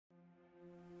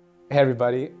Hey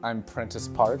everybody, I'm Prentice,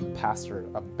 pastor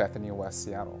of Bethany West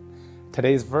Seattle.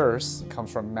 Today's verse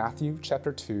comes from Matthew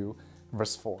chapter 2,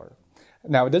 verse 4.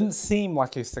 Now, it doesn't seem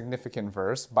like a significant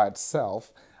verse by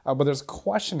itself, but there's a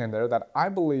question in there that I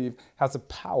believe has the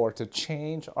power to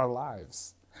change our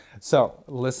lives. So,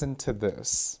 listen to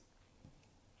this.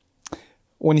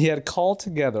 When he had called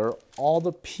together all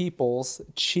the people's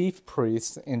chief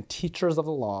priests and teachers of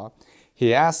the law,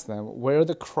 he asked them where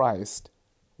the Christ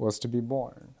was to be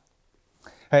born.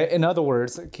 In other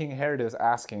words, King Herod is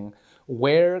asking,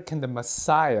 where can the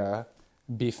Messiah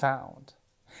be found?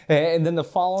 And then the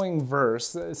following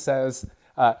verse says,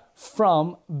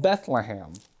 from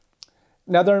Bethlehem.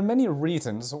 Now, there are many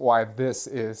reasons why this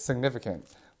is significant.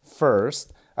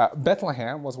 First,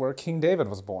 Bethlehem was where King David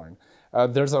was born.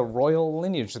 There's a royal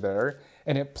lineage there,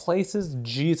 and it places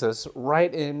Jesus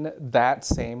right in that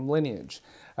same lineage.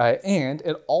 And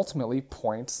it ultimately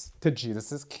points to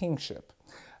Jesus' kingship.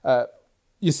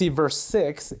 You see, verse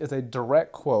 6 is a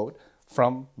direct quote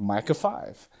from Micah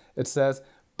 5. It says,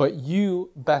 "But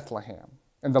you, Bethlehem,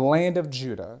 in the land of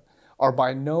Judah, are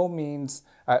by no means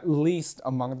least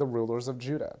among the rulers of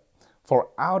Judah. For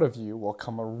out of you will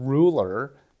come a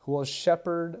ruler who will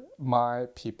shepherd my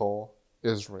people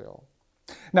Israel."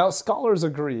 Now, scholars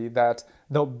agree that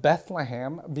though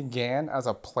Bethlehem began as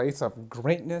a place of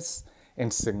greatness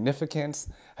and significance,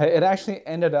 it actually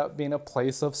ended up being a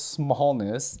place of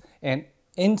smallness and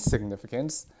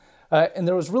insignificance, and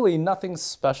there was really nothing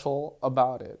special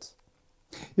about it.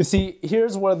 You see,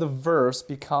 here's where the verse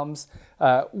becomes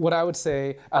what I would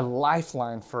say a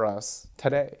lifeline for us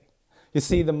today. You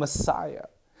see, the Messiah,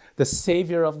 the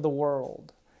Savior of the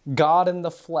world, God in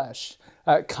the flesh,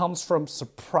 comes from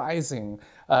surprising,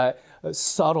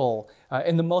 subtle,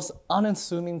 and the most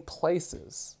unassuming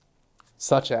places,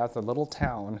 such as the little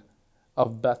town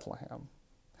of Bethlehem.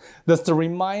 Thus, the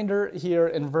reminder here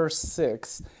in verse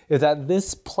 6 is that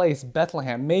this place,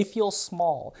 Bethlehem, may feel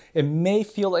small. It may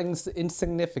feel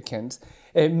insignificant.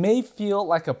 It may feel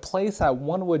like a place that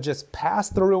one would just pass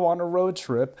through on a road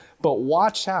trip, but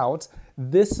watch out,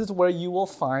 this is where you will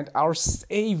find our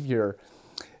Savior.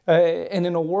 And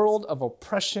in a world of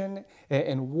oppression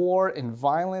and war and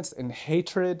violence and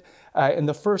hatred, in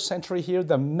the first century here,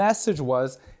 the message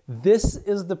was, this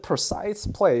is the precise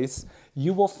place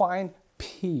you will find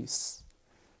peace,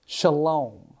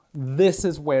 shalom. This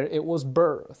is where it was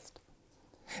birthed.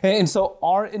 And so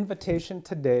our invitation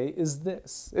today is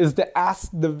this, is to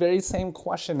ask the very same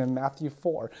question in Matthew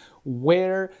 4.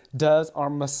 Where does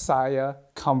our Messiah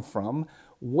come from?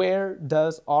 Where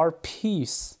does our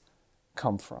peace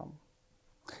come from?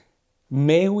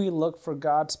 May we look for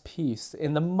God's peace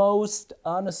in the most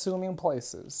unassuming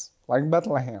places, like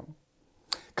Bethlehem.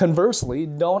 Conversely,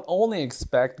 don't only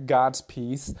expect God's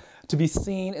peace to be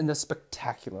seen in the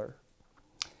spectacular.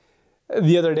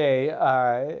 The other day,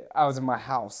 I was in my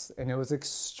house and it was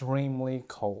extremely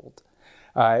cold.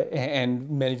 And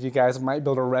many of you guys might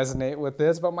be able to resonate with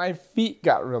this, but my feet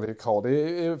got really cold.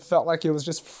 It felt like it was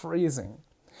just freezing.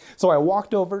 So I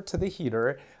walked over to the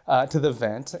heater, to the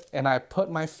vent, and I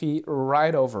put my feet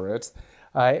right over it.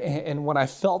 And when I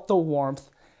felt the warmth,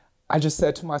 I just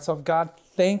said to myself, God,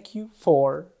 thank you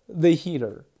for the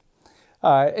heater.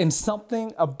 And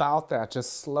something about that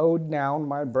just slowed down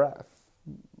my breath,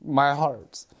 my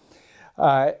heart.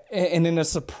 And in a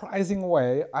surprising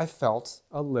way, I felt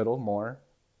a little more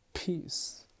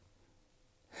peace.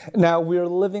 Now, we're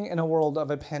living in a world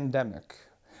of a pandemic,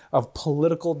 of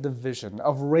political division,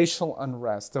 of racial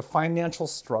unrest, of financial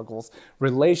struggles,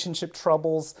 relationship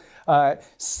troubles,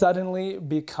 suddenly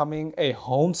becoming a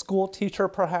homeschool teacher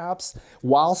perhaps,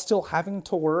 while still having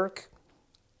to work.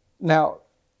 Now,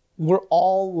 we're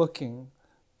all looking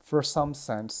for some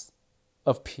sense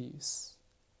of peace.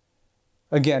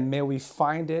 Again, may we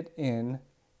find it in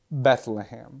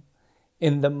Bethlehem,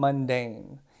 in the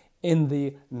mundane, in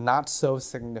the not so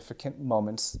significant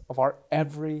moments of our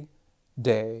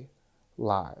everyday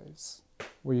lives.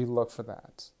 Will you look for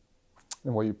that?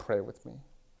 And will you pray with me?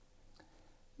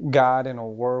 God, in a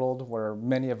world where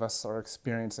many of us are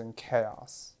experiencing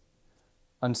chaos,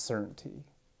 uncertainty,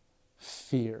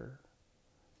 fear,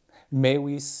 may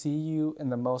we see you in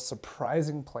the most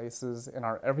surprising places in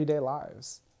our everyday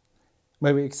lives.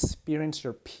 May we experience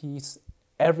your peace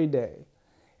every day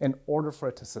in order for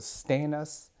it to sustain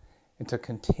us and to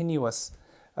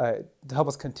help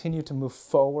us continue to move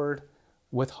forward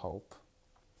with hope.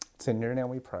 It's in your name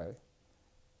we pray.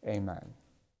 Amen.